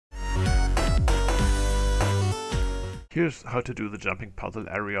Here's how to do the jumping puzzle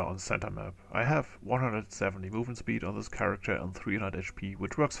area on center map. I have 170 movement speed on this character and 300 HP,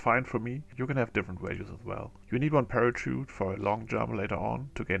 which works fine for me. You can have different values as well. You need one parachute for a long jump later on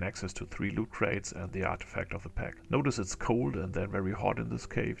to gain access to 3 loot crates and the artifact of the pack. Notice it's cold and then very hot in this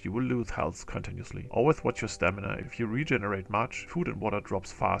cave. You will lose health continuously. Always watch your stamina. If you regenerate much, food and water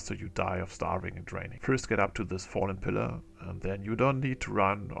drops faster, you die of starving and draining. First get up to this fallen pillar, and then you don't need to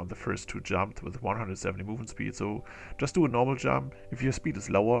run on the first 2 jumps with 170 movement speed, so just do a normal jump. If your speed is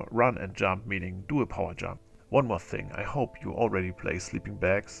lower, run and jump, meaning do a power jump. One more thing, I hope you already place sleeping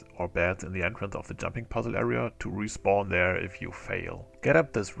bags or beds in the entrance of the jumping puzzle area to respawn there if you fail. Get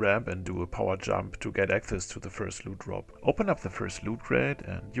up this ramp and do a power jump to get access to the first loot drop. Open up the first loot crate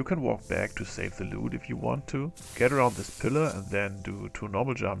and you can walk back to save the loot if you want to. Get around this pillar and then do 2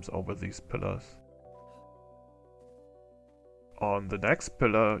 normal jumps over these pillars. On the next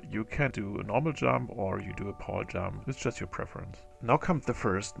pillar, you can do a normal jump or you do a power jump. It's just your preference. Now comes the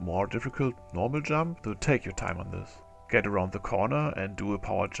first, more difficult normal jump, so take your time on this. Get around the corner and do a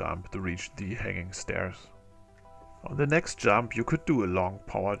power jump to reach the hanging stairs. On the next jump, you could do a long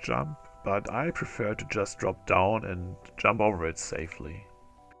power jump, but I prefer to just drop down and jump over it safely.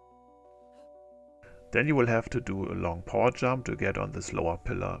 Then you will have to do a long power jump to get on this lower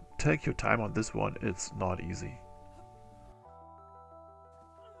pillar. Take your time on this one, it's not easy.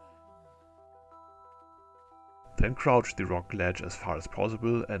 Then crouch the rock ledge as far as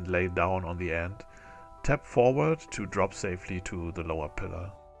possible and lay down on the end. Tap forward to drop safely to the lower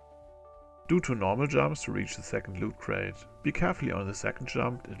pillar. Do 2 normal jumps to reach the second loot crate. Be careful on the second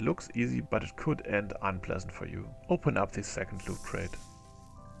jump, it looks easy but it could end unpleasant for you. Open up the second loot crate.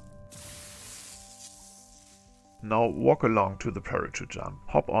 Now walk along to the parachute jump.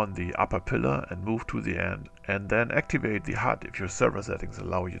 Hop on the upper pillar and move to the end, and then activate the HUD if your server settings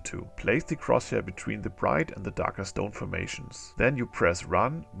allow you to. Place the crosshair between the bright and the darker stone formations. Then you press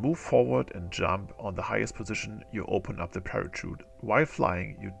run, move forward and jump. On the highest position you open up the parachute. While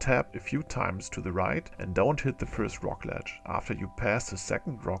flying you tap a few times to the right and don't hit the first rock ledge. After you pass the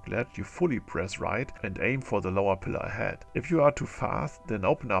second rock ledge you fully press right and aim for the lower pillar ahead. If you are too fast, then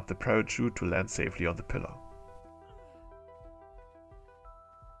open up the parachute to land safely on the pillar.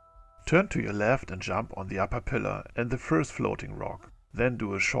 Turn to your left and jump on the upper pillar and the first floating rock. Then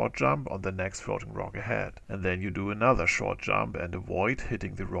do a short jump on the next floating rock ahead. And then you do another short jump and avoid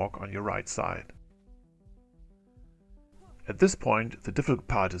hitting the rock on your right side. At this point the difficult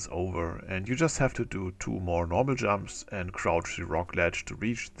part is over and you just have to do 2 more normal jumps and crouch the rock ledge to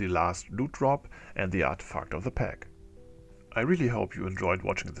reach the last loot drop and the artifact of the pack. I really hope you enjoyed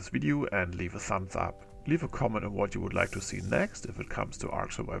watching this video and leave a thumbs up. Leave a comment on what you would like to see next if it comes to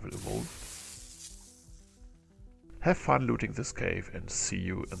ARK Survival Evolved. Have fun looting this cave and see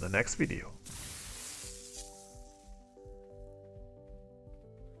you in the next video.